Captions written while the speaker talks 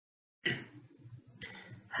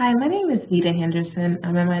Hi, my name is Vita Henderson.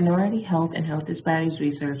 I'm a minority health and health disparities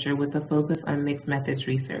researcher with a focus on mixed methods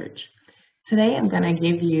research. Today, I'm going to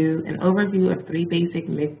give you an overview of three basic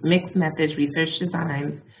mixed methods research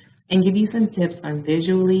designs and give you some tips on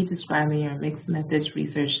visually describing your mixed methods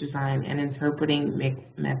research design and interpreting mixed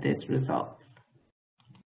methods results.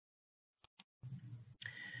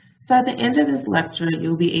 So at the end of this lecture,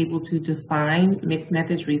 you'll be able to define mixed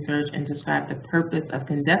methods research and describe the purpose of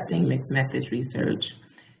conducting mixed methods research.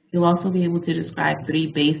 You'll also be able to describe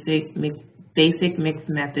three basic mixed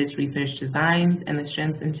methods research designs and the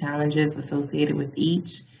strengths and challenges associated with each.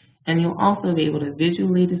 And you'll also be able to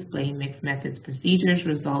visually display mixed methods procedures,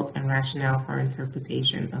 results, and rationale for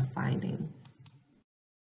interpretation of findings.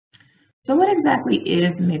 So what exactly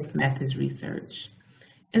is mixed methods research?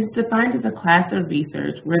 It's defined as a class of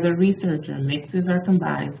research where the researcher mixes or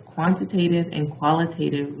combines quantitative and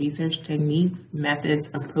qualitative research techniques, methods,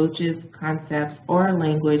 approaches, concepts, or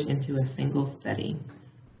language into a single study.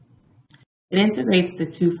 It integrates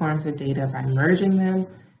the two forms of data by merging them,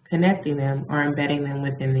 connecting them, or embedding them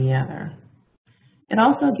within the other. It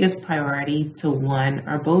also gives priority to one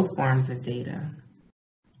or both forms of data.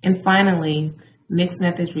 And finally, mixed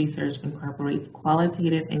methods research incorporates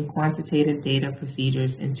qualitative and quantitative data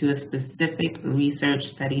procedures into a specific research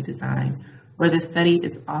study design, where the study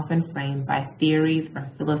is often framed by theories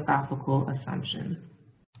or philosophical assumptions.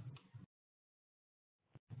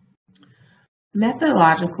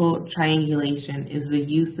 Methodological triangulation is the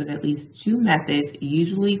use of at least two methods,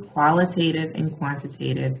 usually qualitative and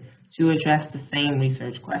quantitative, to address the same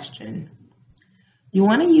research question. You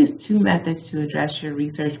want to use two methods to address your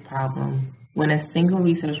research problem when a single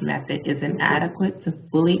research method is inadequate to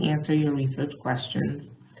fully answer your research questions,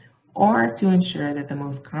 or to ensure that the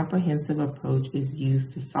most comprehensive approach is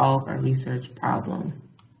used to solve a research problem.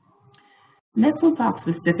 Next, we'll talk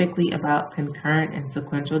specifically about concurrent and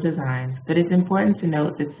sequential designs, but it's important to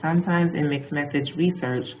note that sometimes in mixed methods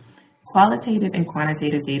research, qualitative and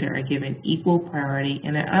quantitative data are given equal priority,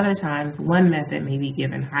 and at other times, one method may be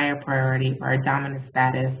given higher priority or a dominant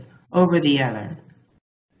status over the other.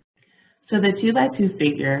 So the 2x2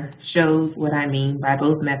 figure shows what I mean by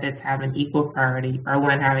both methods having equal priority or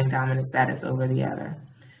one having dominant status over the other.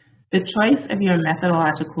 The choice of your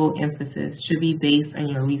methodological emphasis should be based on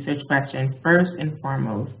your research question first and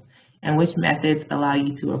foremost, and which methods allow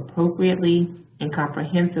you to appropriately and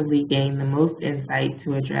comprehensively gain the most insight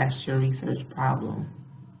to address your research problem.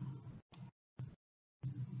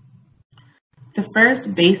 The first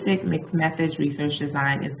basic mixed methods research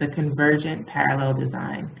design is the convergent parallel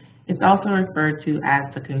design. It's also referred to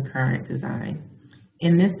as the concurrent design.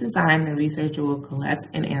 In this design, the researcher will collect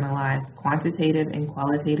and analyze quantitative and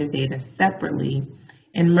qualitative data separately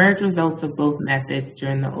and merge results of both methods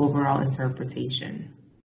during the overall interpretation.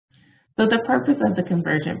 So the purpose of the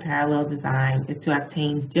convergent parallel design is to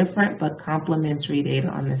obtain different but complementary data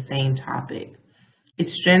on the same topic.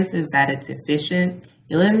 Its strength is that it's efficient.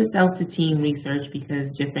 It lends itself to team research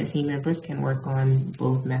because different team members can work on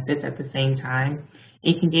both methods at the same time.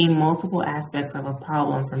 It can gain multiple aspects of a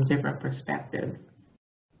problem from different perspectives.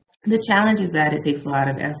 The challenge is that it takes a lot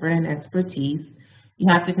of effort and expertise.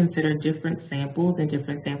 You have to consider different samples and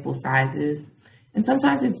different sample sizes. And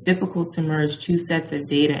sometimes it's difficult to merge two sets of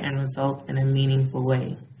data and results in a meaningful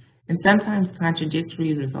way. And sometimes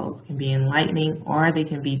contradictory results can be enlightening or they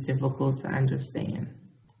can be difficult to understand.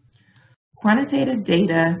 Quantitative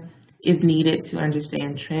data is needed to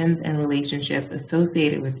understand trends and relationships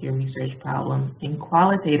associated with your research problem, and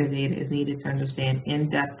qualitative data is needed to understand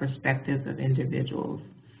in-depth perspectives of individuals.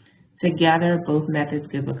 Together, both methods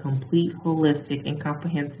give a complete, holistic, and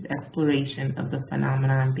comprehensive exploration of the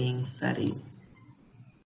phenomenon being studied.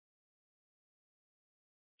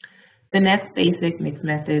 The next basic mixed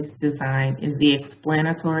methods design is the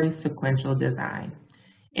explanatory sequential design.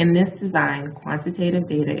 In this design, quantitative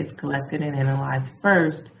data is collected and analyzed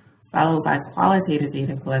first, followed by qualitative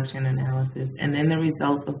data collection analysis, and then the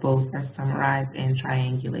results of both are summarized and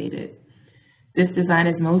triangulated. This design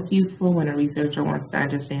is most useful when a researcher wants to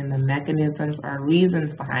understand the mechanisms or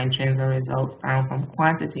reasons behind trends or results found from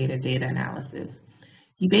quantitative data analysis.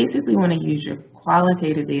 You basically want to use your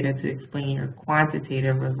qualitative data to explain your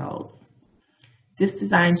quantitative results. This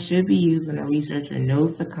design should be used when a researcher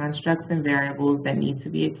knows the constructs and variables that need to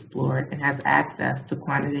be explored and has access to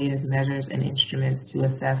quantitative measures and instruments to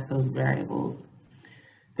assess those variables.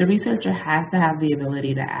 The researcher has to have the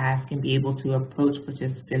ability to ask and be able to approach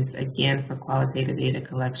participants again for qualitative data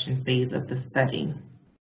collection phase of the study.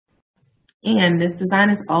 And this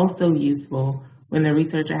design is also useful when the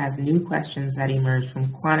researcher has new questions that emerge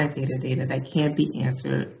from quantitative data that can't be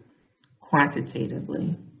answered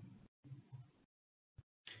quantitatively.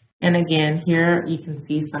 And again, here you can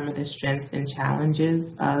see some of the strengths and challenges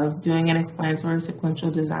of doing an explanatory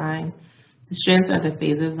sequential design. The strengths are the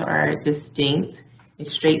phases are distinct.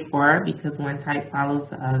 It's straightforward because one type follows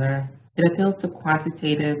the other. It appeals to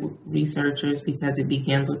quantitative researchers because it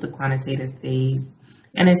begins with the quantitative phase,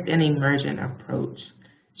 and it's an emergent approach.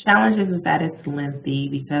 Challenges is that it's lengthy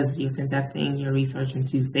because you're conducting your research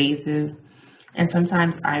in two phases, and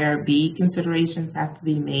sometimes IRB considerations have to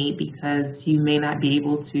be made because you may not be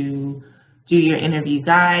able to do your interview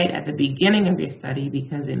guide at the beginning of your study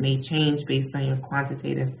because it may change based on your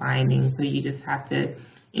quantitative findings. So you just have to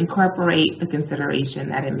incorporate the consideration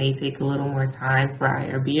that it may take a little more time for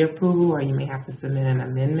IRB approval, or you may have to submit an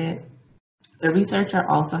amendment. The researcher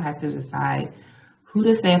also has to decide who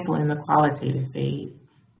to sample in the qualitative phase,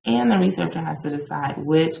 and the researcher has to decide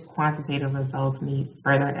which quantitative results need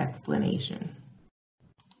further explanation.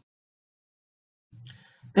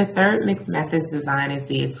 The third mixed methods design is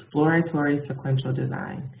the exploratory sequential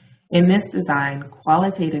design. In this design,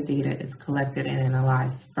 qualitative data is collected and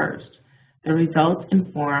analyzed first. The results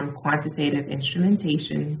inform quantitative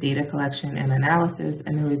instrumentation, data collection and analysis,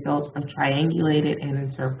 and the results are triangulated and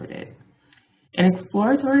interpreted. An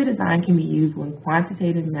exploratory design can be used when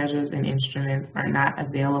quantitative measures and instruments are not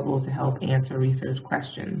available to help answer research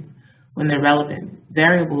questions, when the relevant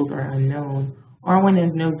variables are unknown, or when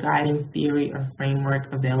there's no guiding theory or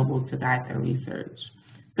framework available to guide their research.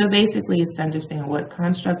 So basically, it's to understand what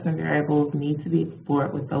constructs and variables need to be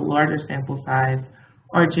explored with a larger sample size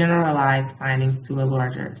or generalize findings to a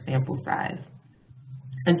larger sample size.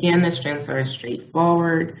 Again, the strengths are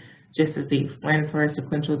straightforward, just as the explanatory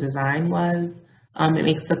sequential design was. It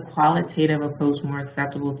makes the qualitative approach more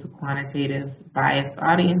acceptable to quantitative biased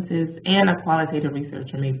audiences, and a qualitative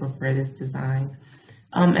researcher may prefer this design.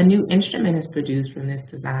 A new instrument is produced from this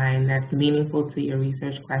design that's meaningful to your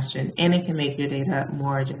research question, and it can make your data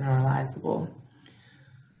more generalizable.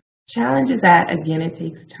 Challenge is that, again, it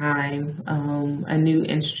takes time. A new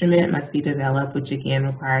instrument must be developed, which again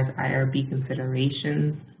requires IRB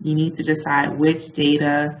considerations. You need to decide which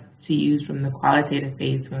data to use from the qualitative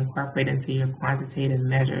phase to incorporate into your quantitative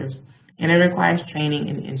measures, and it requires training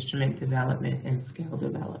in instrument development and scale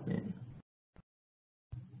development.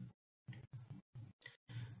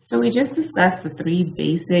 So we just discussed the three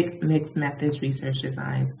basic mixed methods research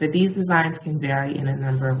designs, but these designs can vary in a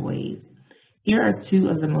number of ways. Here are two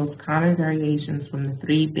of the most common variations from the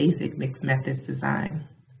three basic mixed methods design.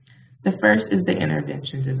 The first is the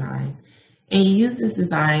intervention design. And you use this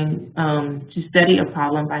design to study a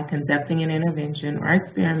problem by conducting an intervention or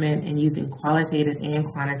experiment and using qualitative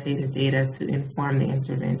and quantitative data to inform the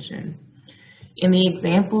intervention. In the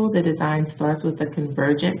example, the design starts with a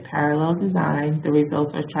convergent parallel design. The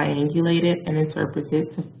results are triangulated and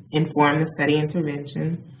interpreted to inform the study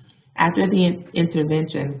intervention. After the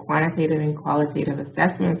intervention, quantitative and qualitative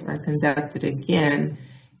assessments are conducted again,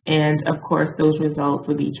 and of course, those results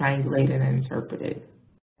will be triangulated and interpreted.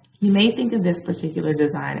 You may think of this particular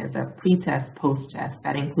design as a pre-test, post-test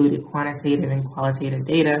that included quantitative and qualitative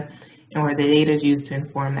data, and where the data is used to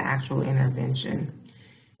inform the actual intervention.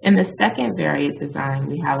 In the second variant design,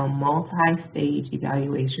 we have a multi-stage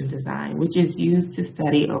evaluation design, which is used to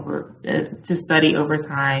study over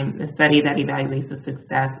time, a study that evaluates the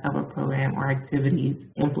success of a program or activities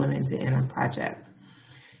implemented in a project.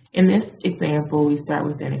 In this example, we start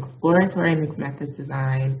with an exploratory mixed methods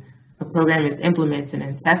design. A program is implemented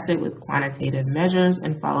and tested with quantitative measures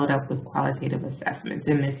and followed up with qualitative assessments.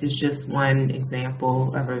 And this is just one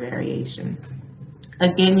example of a variation.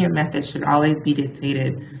 Again, your method should always be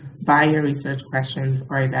dictated by your research questions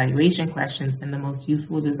or evaluation questions, and the most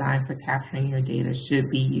useful design for capturing your data should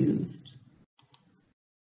be used.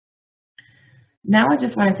 Now I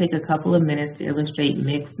just want to take a couple of minutes to illustrate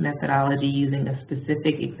mixed methodology using a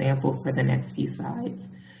specific example for the next few slides.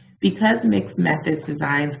 Because mixed methods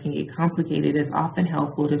designs can get complicated, it's often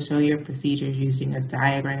helpful to show your procedures using a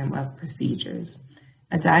diagram of procedures.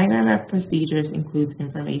 A diagram of procedures includes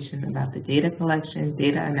information about the data collection,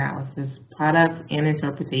 data analysis, products, and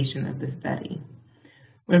interpretation of the study.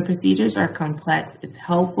 When procedures are complex, it's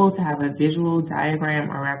helpful to have a visual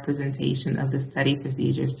diagram or representation of the study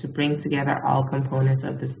procedures to bring together all components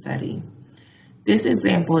of the study. This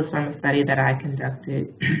example is from a study that I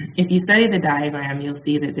conducted. If you study the diagram, you'll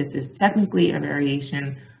see that this is technically a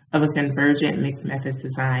variation of a convergent mixed methods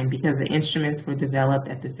design because the instruments were developed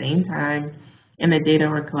at the same time and the data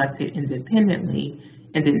were collected independently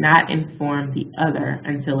and did not inform the other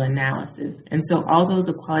until analysis. And so although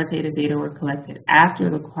the qualitative data were collected after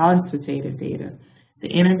the quantitative data, the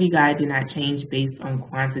interview guide did not change based on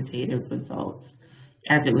quantitative results,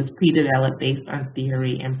 as it was pre-developed based on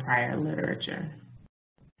theory and prior literature.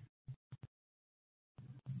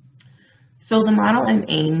 So the model and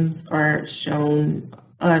aims are shown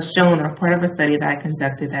are part of a study that I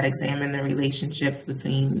conducted that examined the relationships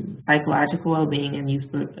between psychological well-being and use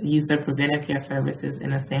of preventive care services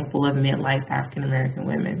in a sample of midlife African American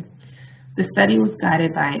women. The study was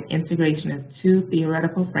guided by an integration of two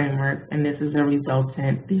theoretical frameworks, and this is a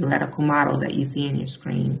resultant theoretical model that you see on your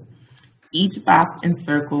screen. Each box and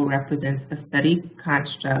circle represents a study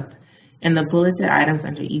construct, and the bulleted items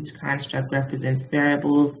under each construct represents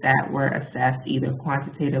variables that were assessed either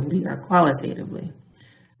quantitatively or qualitatively.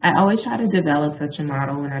 I always try to develop such a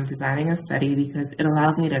model when I'm designing a study because it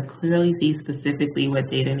allows me to clearly see specifically what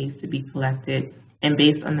data needs to be collected and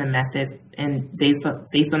based on the methods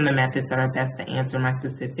that are best to answer my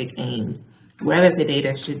specific aims, whether the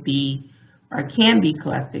data should be or can be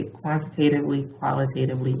collected quantitatively,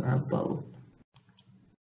 qualitatively, or both.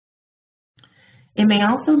 It may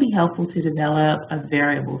also be helpful to develop a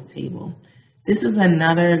variables table. This is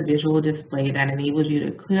another visual display that enables you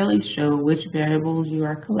to clearly show which variables you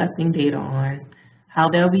are collecting data on, how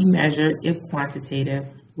they'll be measured if quantitative,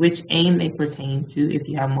 which aim they pertain to if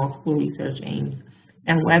you have multiple research aims,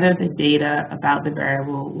 and whether the data about the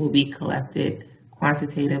variable will be collected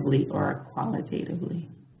quantitatively or qualitatively.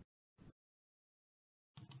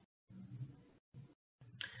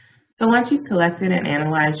 So once you've collected and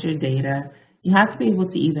analyzed your data, you have to be able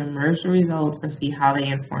to either merge the results or see how they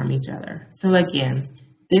inform each other. So again,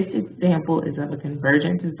 this example is of a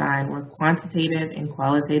convergent design where quantitative and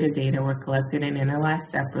qualitative data were collected and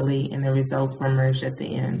analyzed separately, and the results were merged at the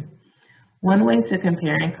end. One way to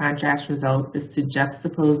compare and contrast results is to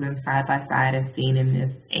juxtapose them side by side as seen in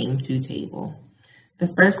this AIM2 table.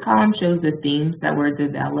 The first column shows the themes that were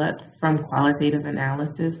developed from qualitative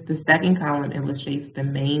analysis. The second column illustrates the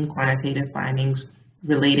main quantitative findings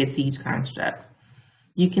related to each construct.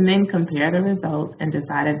 You can then compare the results and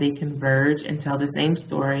decide if they converge and tell the same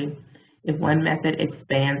story, if one method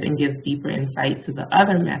expands and gives deeper insight to the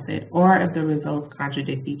other method, or if the results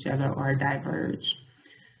contradict each other or diverge.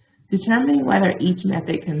 Determining whether each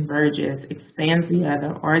method converges, expands the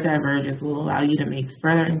other, or diverges will allow you to make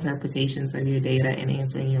further interpretations of your data in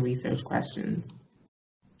answering your research questions.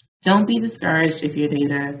 Don't be discouraged if your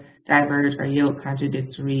data diverge or yield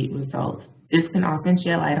contradictory results. This can often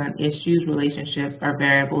shed light on issues, relationships, or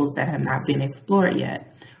variables that have not been explored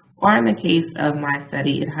yet. Or in the case of my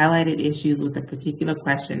study, it highlighted issues with a particular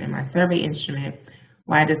question in my survey instrument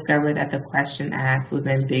where I discovered that the question asked was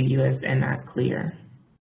ambiguous and not clear.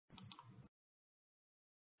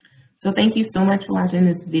 So thank you so much for watching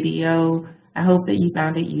this video. I hope that you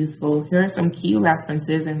found it useful. Here are some key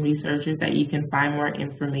references and researchers that you can find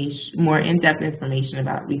more in-depth information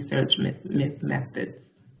about research methods.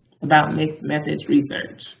 About mixed methods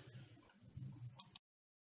research.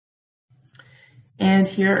 And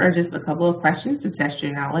here are just a couple of questions to test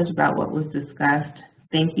your knowledge about what was discussed.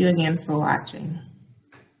 Thank you again for watching.